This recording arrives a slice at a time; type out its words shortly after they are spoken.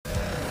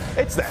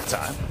It's that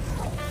time.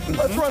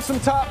 Let's run some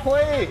top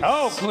plays.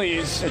 Oh,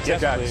 please.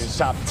 Yes, please.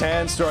 Top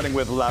 10, starting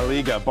with La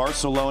Liga,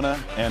 Barcelona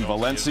and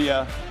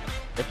Valencia.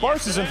 If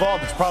Barca's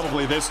involved, it's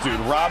probably this dude,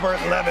 Robert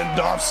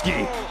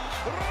Lewandowski.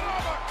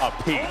 A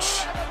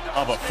peach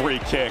of a free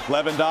kick.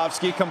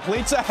 Lewandowski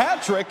completes a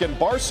hat trick, and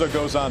Barca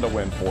goes on to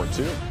win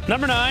 4-2.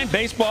 Number 9,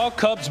 baseball,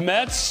 Cubs,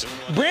 Mets.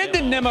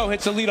 Brandon Nimmo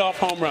hits a leadoff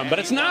home run, but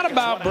it's not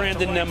about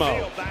Brandon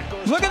Nimmo.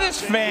 Look at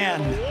this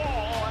fan.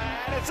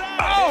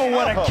 Oh,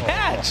 what a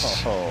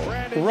catch.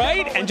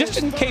 Right? And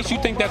just in case you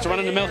think that's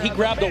running the mill, he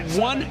grabbed a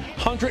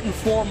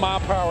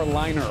 104-mile-per-hour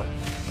liner.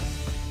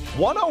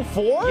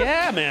 104?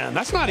 Yeah, man.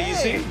 That's not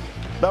easy.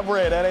 Number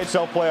 8,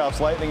 NHL playoffs,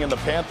 Lightning and the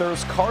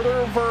Panthers.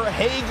 Carter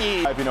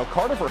Verhaeghe. You know,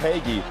 Carter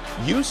Verhaeghe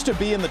used to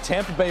be in the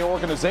Tampa Bay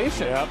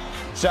organization. Yep.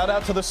 Shout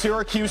out to the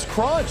Syracuse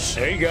Crunch.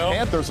 There you go.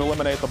 Panthers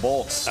eliminate the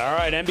Bolts. All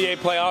right, NBA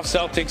playoffs,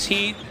 Celtics,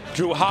 Heat.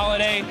 Drew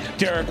Holiday,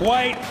 Derek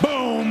White,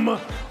 boom,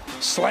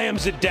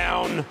 slams it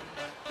down.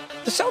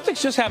 The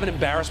Celtics just have an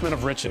embarrassment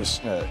of riches.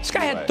 This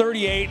guy had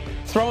 38,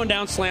 throwing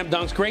down slam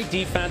dunks, great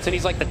defense, and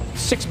he's like the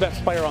 6th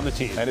best player on the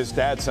team. And his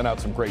dad sent out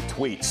some great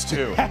tweets,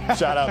 too.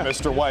 Shout out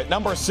Mr. White.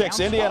 Number 6,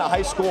 Indiana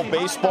High School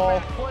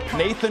baseball,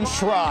 Nathan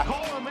Schrock.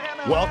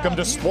 Welcome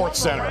to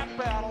SportsCenter.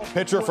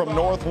 Pitcher from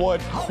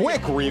Northwood,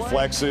 quick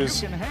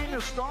reflexes.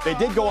 They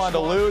did go on to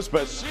lose,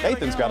 but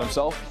Nathan's got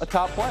himself a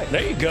top play.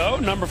 There you go.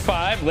 Number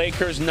 5,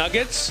 Lakers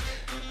Nuggets.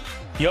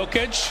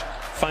 Jokic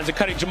finds a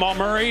cutting Jamal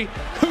Murray,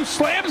 who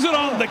slams it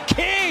on the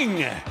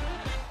king.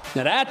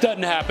 Now that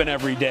doesn't happen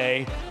every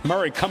day.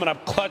 Murray coming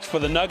up clutch for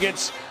the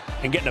Nuggets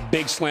and getting a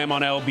big slam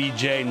on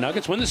LBJ.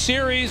 Nuggets win the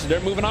series. They're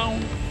moving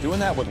on. Doing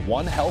that with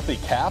one healthy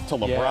calf to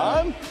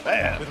LeBron?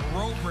 Yeah.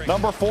 Man.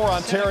 Number 4,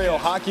 Ontario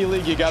Hockey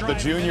League. You got the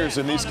juniors,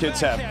 and these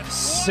kids have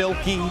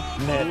silky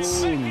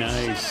mitts. Ooh,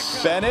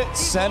 nice. Bennett,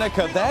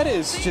 Seneca, that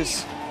is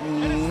just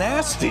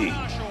nasty.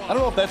 I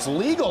don't know if that's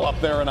legal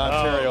up there in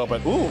Ontario,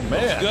 but ooh,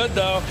 man. It's good,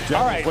 though.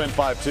 All right. Win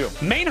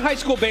 5-2. Maine High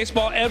School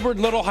baseball, Edward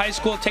Little High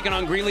School taking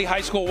on Greeley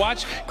High School.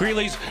 Watch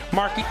Greeley's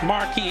Marky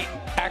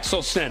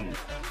Axelson.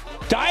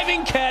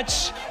 Diving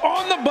catch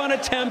on the bunt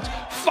attempt,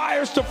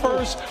 fires to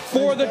first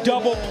for the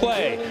double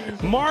play.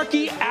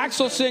 Marky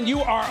Axelson,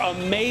 you are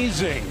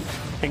amazing.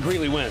 And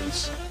Greeley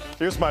wins.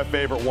 Here's my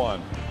favorite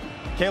one.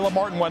 Caleb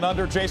Martin went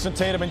under Jason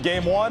Tatum in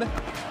game 1.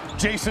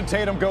 Jason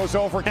Tatum goes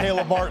over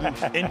Caleb Martin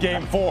in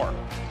game 4.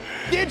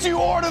 Did you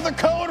order the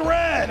code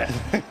red?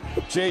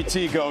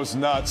 JT goes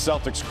nuts.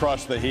 Celtics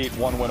crush the Heat.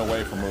 1 win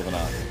away from moving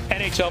on.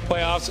 NHL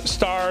playoffs,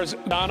 Stars,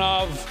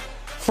 Donov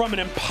from an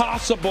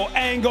impossible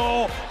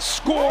angle,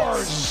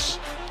 scores.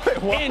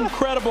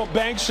 Incredible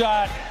bank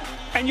shot.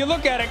 And you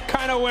look at it,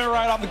 kind of went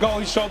right off the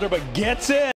goalie's shoulder, but gets it.